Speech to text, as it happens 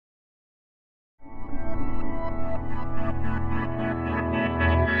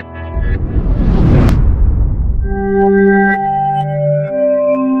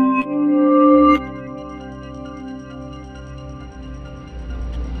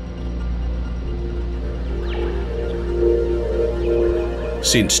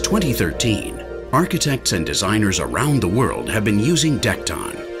Since 2013, architects and designers around the world have been using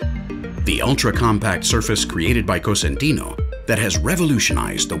Dekton, the ultra-compact surface created by Cosentino that has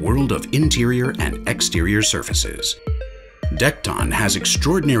revolutionized the world of interior and exterior surfaces. Dekton has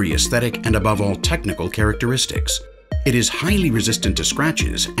extraordinary aesthetic and above all technical characteristics. It is highly resistant to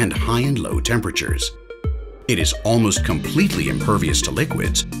scratches and high and low temperatures. It is almost completely impervious to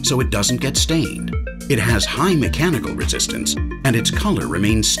liquids, so it doesn't get stained. It has high mechanical resistance, and its color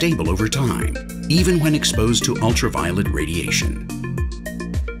remains stable over time, even when exposed to ultraviolet radiation.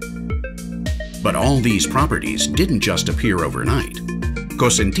 But all these properties didn't just appear overnight.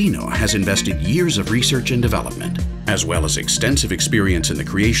 Cosentino has invested years of research and development, as well as extensive experience in the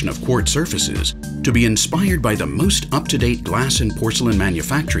creation of quartz surfaces, to be inspired by the most up-to-date glass and porcelain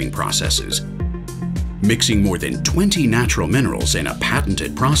manufacturing processes, mixing more than 20 natural minerals in a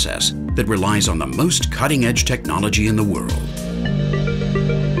patented process that relies on the most cutting-edge technology in the world.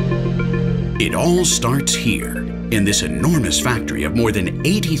 It all starts here, in this enormous factory of more than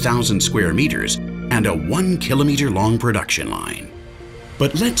 80,000 square meters and a 1 kilometer long production line.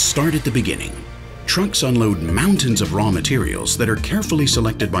 But let's start at the beginning. Trucks unload mountains of raw materials that are carefully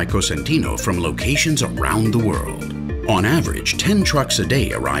selected by Cosentino from locations around the world. On average, 10 trucks a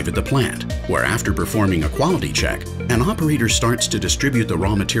day arrive at the plant, where after performing a quality check, an operator starts to distribute the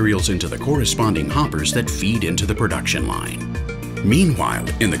raw materials into the corresponding hoppers that feed into the production line. Meanwhile,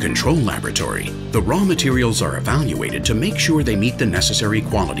 in the control laboratory, the raw materials are evaluated to make sure they meet the necessary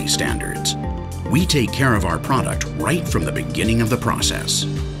quality standards. We take care of our product right from the beginning of the process.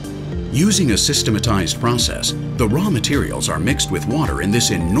 Using a systematized process, the raw materials are mixed with water in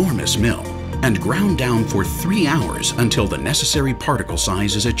this enormous mill and ground down for 3 hours until the necessary particle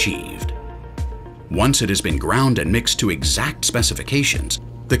size is achieved. Once it has been ground and mixed to exact specifications,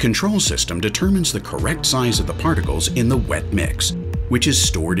 the control system determines the correct size of the particles in the wet mix, which is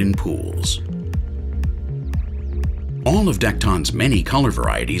stored in pools. All of Dekton's many color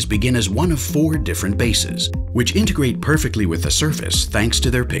varieties begin as one of 4 different bases, which integrate perfectly with the surface thanks to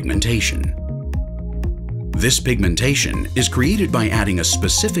their pigmentation. This pigmentation is created by adding a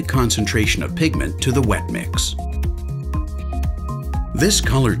specific concentration of pigment to the wet mix. This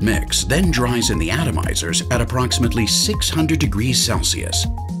colored mix then dries in the atomizers at approximately 600 degrees Celsius,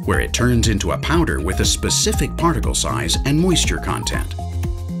 where it turns into a powder with a specific particle size and moisture content.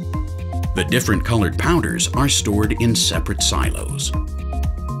 The different colored powders are stored in separate silos.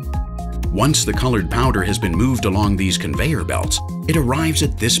 Once the colored powder has been moved along these conveyor belts, it arrives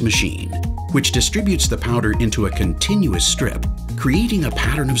at this machine, which distributes the powder into a continuous strip, creating a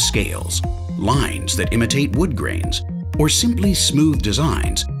pattern of scales, lines that imitate wood grains, or simply smooth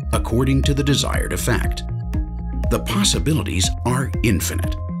designs according to the desired effect. The possibilities are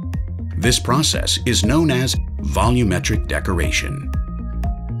infinite. This process is known as volumetric decoration.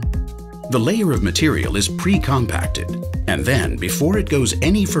 The layer of material is pre-compacted, and then, before it goes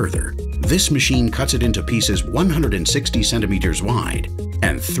any further, this machine cuts it into pieces 160 centimeters wide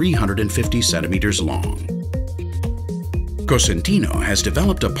and 350 centimeters long. Cosentino has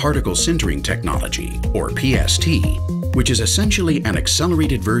developed a particle sintering technology, or PST, which is essentially an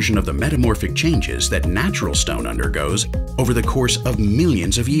accelerated version of the metamorphic changes that natural stone undergoes over the course of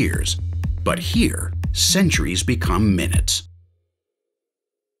millions of years. But here, centuries become minutes.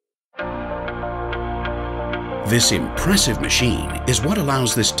 This impressive machine is what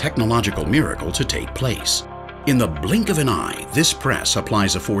allows this technological miracle to take place. In the blink of an eye, this press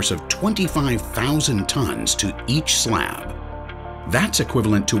applies a force of 25,000 tons to each slab. That's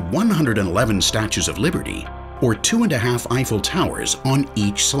equivalent to 111 Statues of Liberty or 2.5 Eiffel Towers on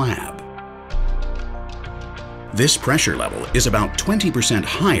each slab. This pressure level is about 20%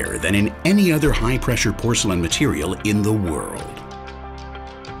 higher than in any other high-pressure porcelain material in the world.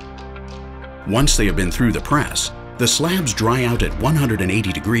 Once they have been through the press, the slabs dry out at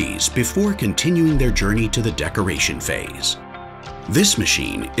 180 degrees before continuing their journey to the decoration phase. This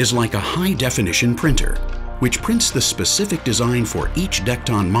machine is like a high-definition printer, which prints the specific design for each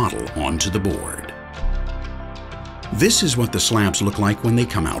Dekton model onto the board. This is what the slabs look like when they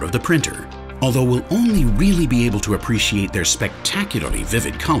come out of the printer, although we'll only really be able to appreciate their spectacularly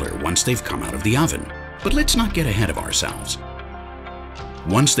vivid color once they've come out of the oven. But let's not get ahead of ourselves.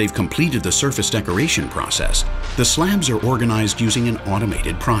 Once they've completed the surface decoration process, the slabs are organized using an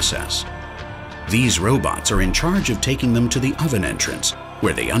automated process. These robots are in charge of taking them to the oven entrance,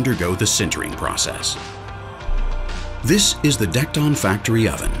 where they undergo the sintering process. This is the Dekton factory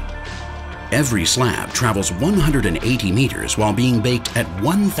oven. Every slab travels 180 meters while being baked at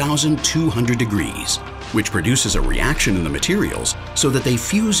 1,200 degrees, which produces a reaction in the materials so that they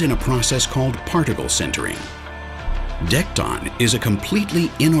fuse in a process called particle sintering. Dekton is a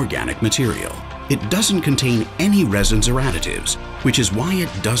completely inorganic material. It doesn't contain any resins or additives, which is why it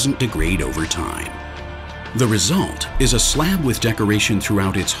doesn't degrade over time. The result is a slab with decoration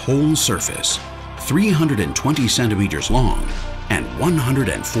throughout its whole surface, 320 centimeters long and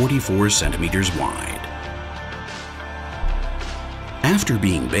 144 centimeters wide. After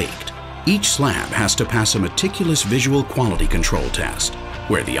being baked, each slab has to pass a meticulous visual quality control test,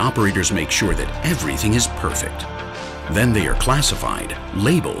 where the operators make sure that everything is perfect. Then they are classified,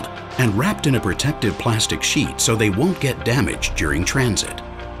 labeled, and wrapped in a protective plastic sheet so they won't get damaged during transit.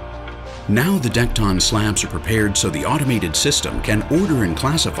 Now the Dekton slabs are prepared so the automated system can order and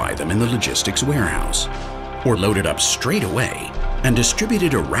classify them in the logistics warehouse, or loaded up straight away and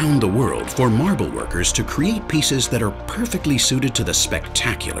distributed around the world for marble workers to create pieces that are perfectly suited to the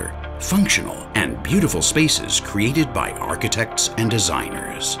spectacular, functional, and beautiful spaces created by architects and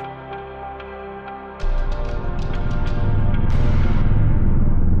designers.